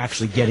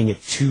actually getting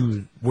it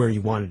to where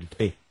you wanted it to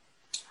be.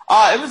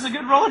 It was a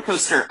good roller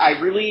coaster. I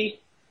really,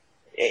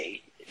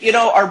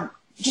 our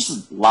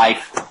just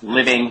life,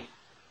 living,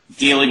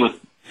 dealing with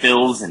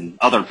bills and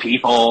other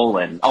people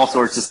and all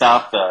sorts of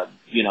stuff,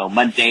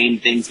 mundane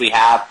things we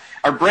have.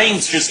 Our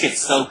brains just get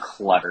so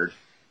cluttered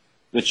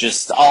with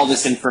just all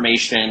this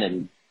information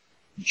and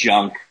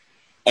junk.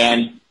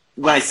 And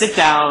when I sit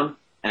down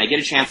and I get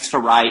a chance to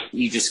write,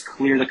 you just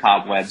clear the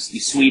cobwebs, you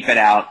sweep it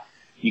out,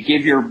 you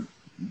give your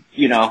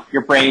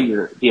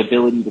brain the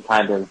ability to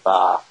kind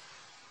of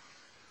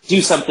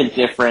do something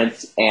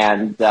different.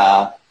 And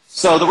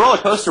so the roller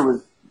coaster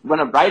was, when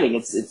I'm writing,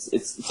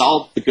 it's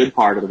all the good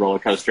part of the roller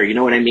coaster. You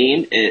know what I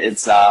mean?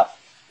 It's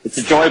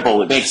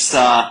enjoyable. It makes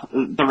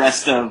the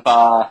rest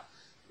of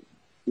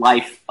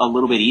life a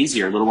little bit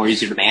easier, a little more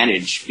easier to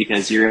manage,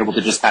 because you're able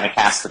to just kind of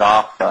cast it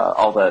off,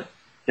 all the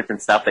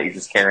different stuff that you're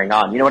just carrying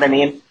on. You know what I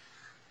mean?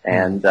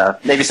 And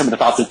maybe some of the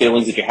thoughts and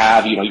feelings that you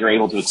have, you're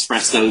able to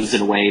express those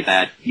in a way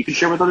that you can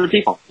share with other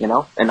people,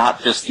 and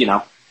not just,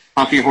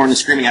 honking your horn and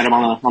screaming at them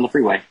on the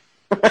freeway.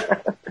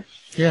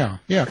 Yeah.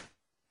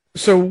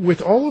 So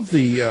with all of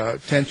the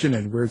tension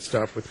and weird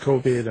stuff with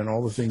COVID and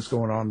all the things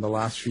going on in the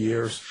last few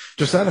years,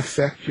 does that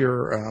affect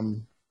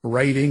your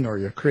writing or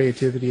your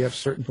creativity at a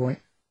certain point?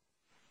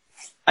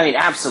 I mean,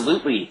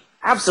 absolutely.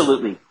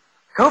 Absolutely.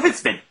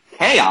 COVID's been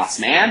chaos,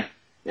 man.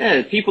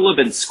 Yeah, people have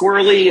been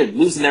squirrely and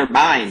losing their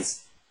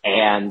minds.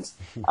 And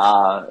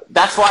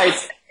that's why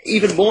it's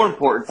even more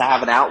important to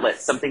have an outlet,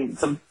 something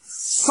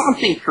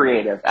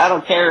creative. I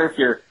don't care if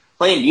you're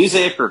playing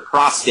music or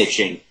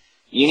cross-stitching.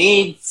 You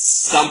need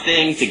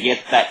something to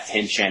get that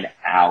tension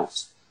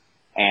out.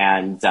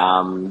 And,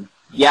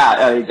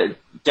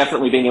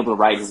 definitely being able to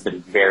write has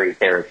been very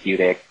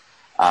therapeutic.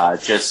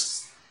 Just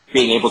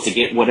being able to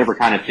get whatever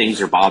kind of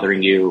things are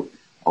bothering you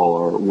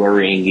or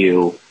worrying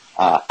you,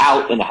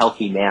 out in a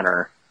healthy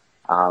manner.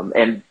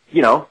 And,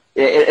 you know,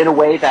 in a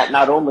way that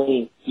not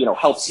only, you know,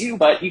 helps you,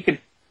 but you could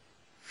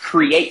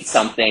create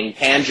something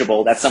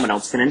tangible that someone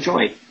else can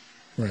enjoy.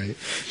 Right.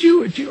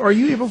 Are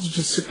you able to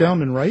just sit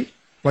down and write?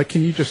 Like,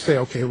 can you just say,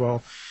 okay,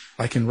 well,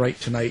 I can write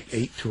tonight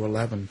 8 to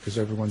 11 because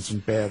everyone's in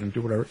bed and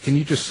do whatever. Can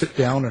you just sit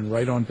down and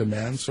write on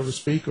demand, so to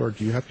speak, or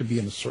do you have to be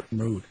in a certain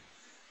mood?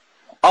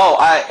 Oh,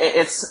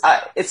 it's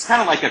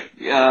kind of like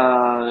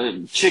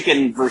a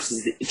chicken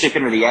versus the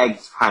chicken or the egg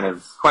kind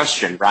of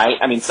question, right?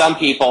 I mean, some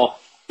people,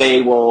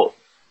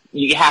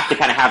 you have to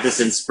kind of have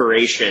this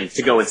inspiration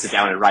to go and sit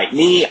down and write.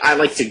 Me, I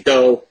like to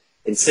go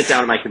and sit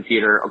down on my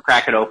computer, or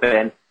crack it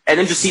open, and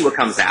then just see what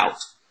comes out.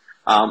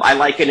 I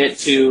liken it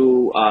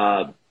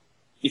to,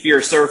 if you're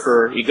a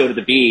surfer, you go to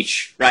the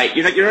beach, right?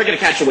 You're not going to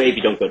catch a wave if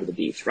you don't go to the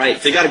beach,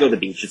 right? So you got to go to the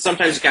beach. And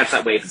sometimes you catch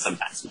that wave, and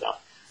sometimes you don't.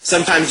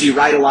 Sometimes you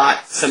write a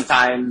lot.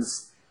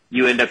 Sometimes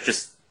you end up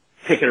just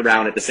picking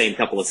around at the same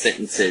couple of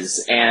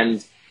sentences.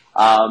 And,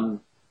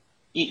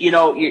 you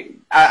know,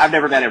 I've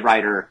never met a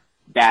writer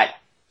that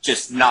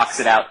just knocks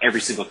it out every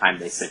single time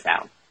they sit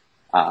down.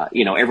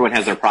 You know, everyone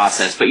has their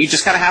process, but you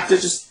just kind of have to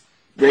just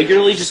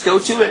regularly just go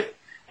to it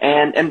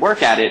and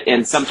work at it.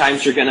 And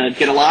sometimes you're going to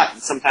get a lot,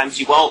 and sometimes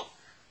you won't.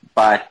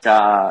 But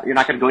you're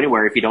not going to go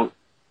anywhere if you don't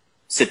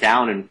sit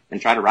down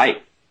and try to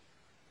write.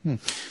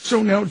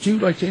 So now, do you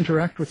like to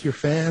interact with your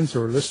fans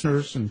or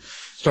listeners and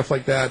stuff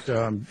like that?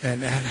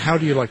 And how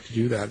do you like to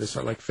do that? Is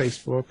that like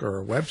Facebook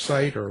or a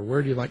website, or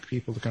where do you like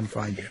people to come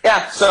find you?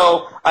 Yeah,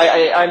 so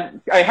I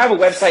have a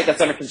website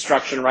that's under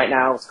construction right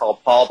now. It's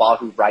called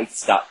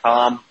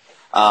paulbahewrites.com.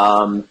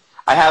 I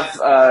have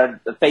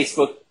the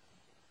Facebook.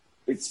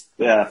 It's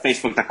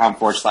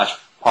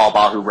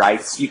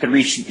facebook.com/paulbahewrites. You can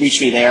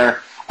reach me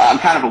there. I'm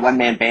kind of a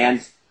one-man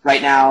band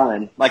right now,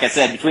 and like I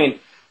said, between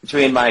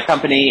my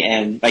company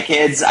and my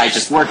kids, I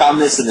just work on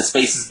this in the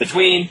spaces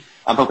between.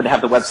 I'm hoping to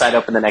have the website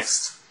open the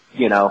next,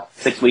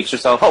 6 weeks or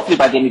so, hopefully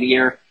by the end of the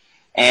year.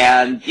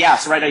 And yeah,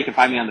 so right now you can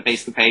find me on the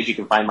Facebook page. You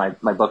can find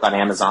my book on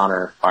Amazon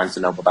or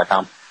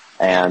BarnesandNoble.com.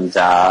 And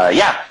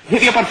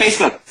hit me up on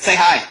Facebook. Say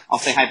hi. I'll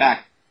say hi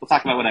back. We'll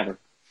talk about whatever.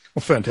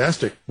 Well,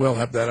 fantastic. We'll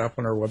have that up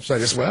on our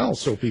website as well,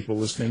 so people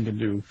listening can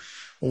do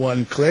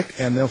one click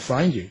and they'll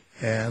find you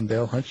and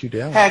they'll hunt you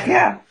down. Heck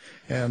yeah.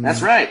 And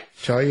that's right.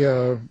 Tell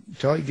you,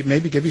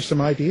 maybe give you some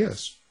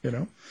ideas,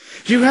 Do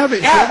you have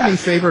any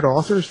favorite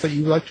authors that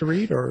you like to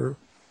read, or?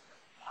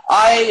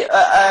 Like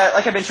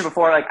I mentioned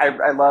before, like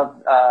I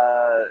love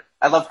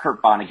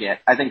Kurt Vonnegut.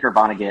 I think Kurt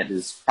Vonnegut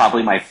is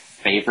probably my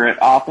favorite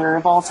author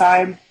of all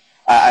time.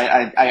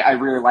 I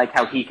really like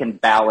how he can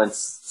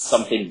balance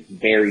something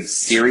very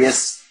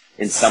serious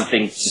and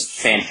something just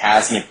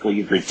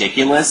phantasmically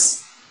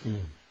ridiculous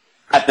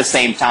at the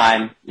same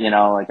time.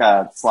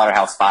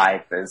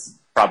 Slaughterhouse-Five is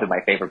probably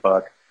my favorite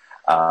book.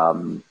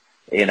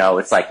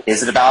 It's like,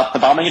 is it about the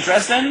bombing of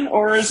Dresden,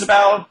 or is it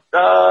about,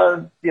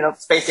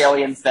 space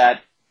aliens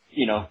that,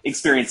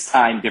 experience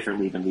time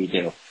differently than we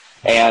do?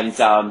 And,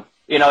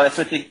 that's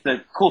what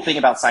the cool thing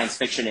about science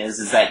fiction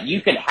is that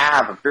you can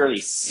have a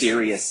fairly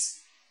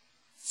serious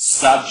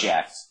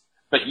subject,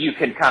 but you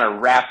can kind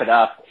of wrap it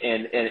up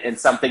in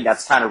something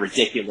that's kind of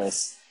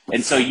ridiculous.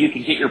 And so you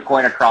can get your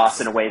point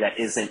across in a way that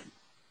isn't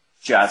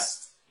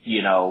just,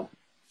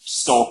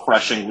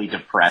 soul-crushingly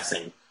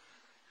depressing.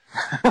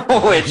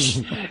 Which,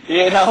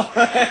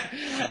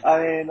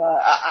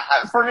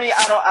 for me,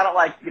 I don't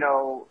like,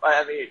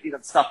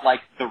 stuff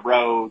like The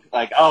Road,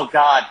 like, oh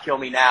God, kill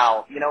me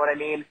now. You know what I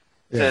mean?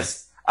 Yeah.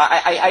 Just,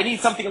 I need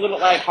something a little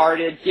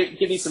lighthearted.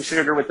 Give me some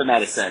sugar with the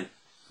medicine.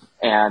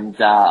 And,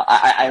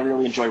 I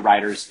really enjoy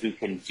writers who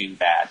can do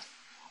that.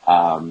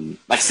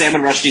 Like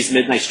Salman Rushdie's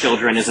Midnight's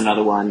Children is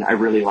another one. I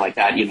really like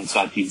that. It's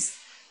got these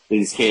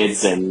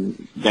kids,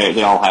 and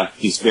they all have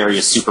these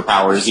various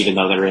superpowers, even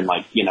though they're in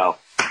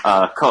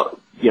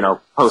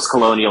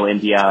post-colonial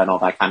India and all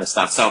that kind of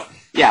stuff. So,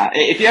 yeah,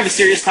 if you have a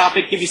serious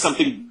topic, give me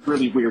something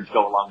really weird to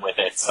go along with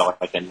it, so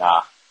I can,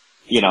 not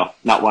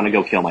want to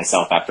go kill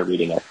myself after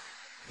reading it.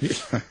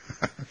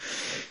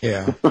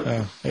 Yeah,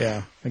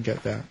 I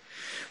get that.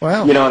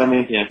 Well, you know what I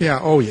mean? Yeah. Yeah.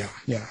 Oh, yeah.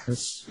 Yeah.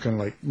 It's kind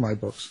of like my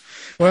books.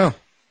 Well,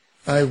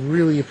 I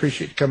really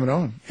appreciate you coming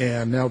on.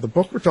 And now the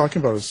book we're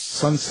talking about is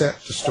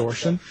Sunset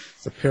Distortion,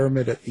 The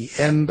Pyramid at the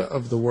End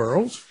of the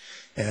World.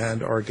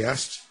 And our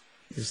guest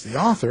is the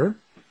author,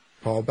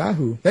 Paul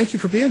Bahu. Thank you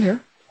for being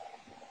here.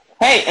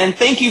 Hey, and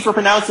thank you for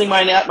pronouncing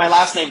my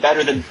last name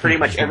better than pretty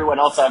much everyone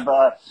else I've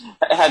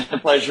had the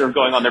pleasure of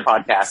going on their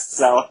podcast.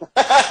 So.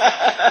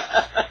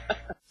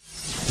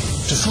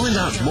 To find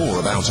out more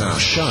about our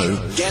show,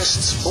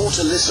 guests, or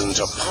to listen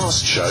to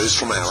past shows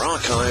from our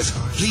archive,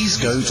 please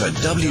go to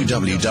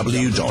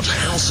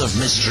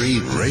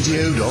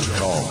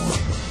www.houseofmysteryradio.com.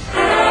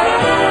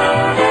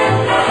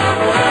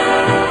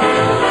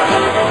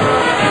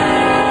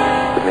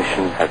 The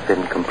mission has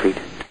been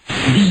completed.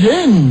 The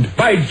end!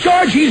 By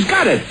George, he's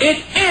got it!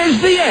 It is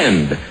the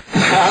end!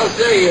 I'll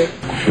say it.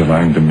 If you're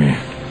lying to me,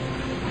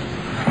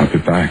 I'll be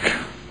back.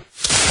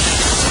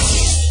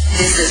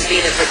 This has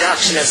been a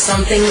production of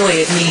Something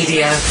Weird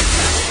Media.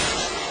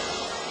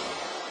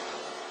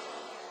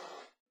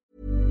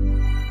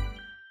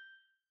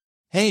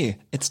 Hey,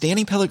 it's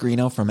Danny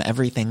Pellegrino from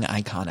Everything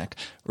Iconic.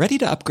 Ready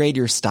to upgrade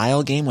your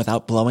style game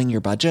without blowing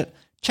your budget?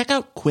 Check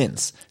out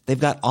Quince. They've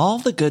got all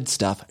the good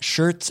stuff,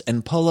 shirts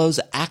and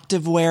polos,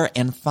 activewear,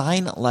 and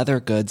fine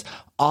leather goods,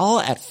 all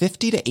at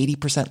 50 to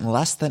 80%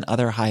 less than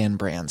other high-end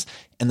brands.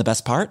 And the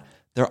best part?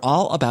 They're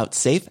all about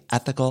safe,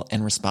 ethical,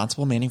 and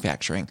responsible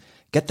manufacturing.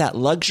 Get that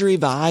luxury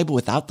vibe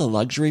without the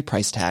luxury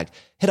price tag.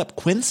 Hit up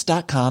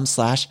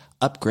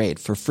quince.com/upgrade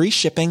for free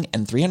shipping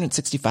and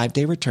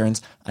 365-day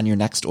returns on your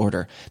next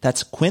order.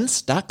 That's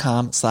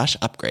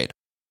quince.com/upgrade.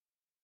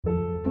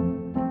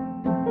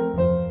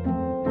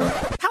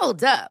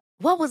 Hold up.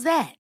 What was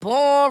that?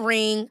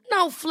 Boring.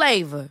 No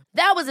flavor.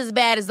 That was as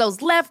bad as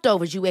those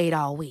leftovers you ate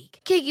all week.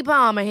 Keke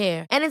Palmer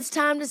here, and it's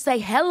time to say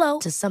hello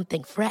to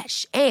something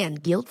fresh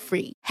and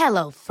guilt-free.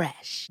 Hello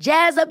Fresh.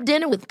 Jazz up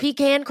dinner with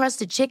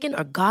pecan-crusted chicken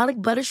or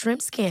garlic butter shrimp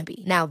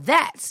scampi. Now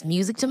that's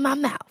music to my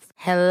mouth.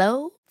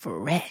 Hello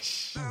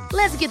Fresh.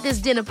 Let's get this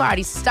dinner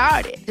party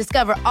started.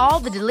 Discover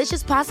all the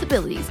delicious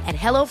possibilities at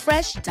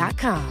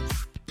HelloFresh.com.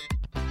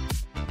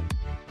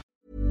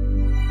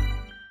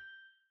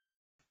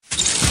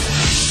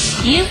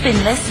 You've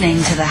been listening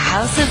to the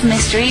House of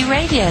Mystery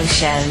radio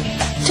show.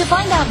 To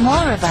find out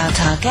more about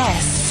our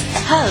guests,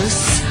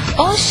 hosts,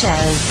 or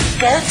shows,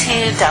 go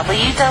to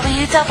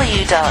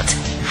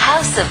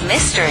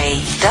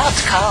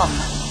www.houseofmystery.com.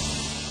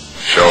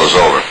 Show's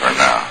over for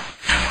now.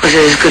 Was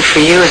it as good for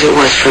you as it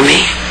was for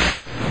me?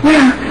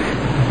 Well,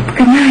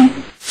 good night.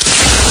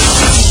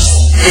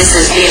 This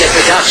has been a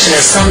production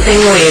of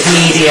Something Weird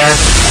Media.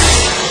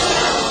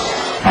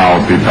 I'll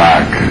be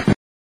back.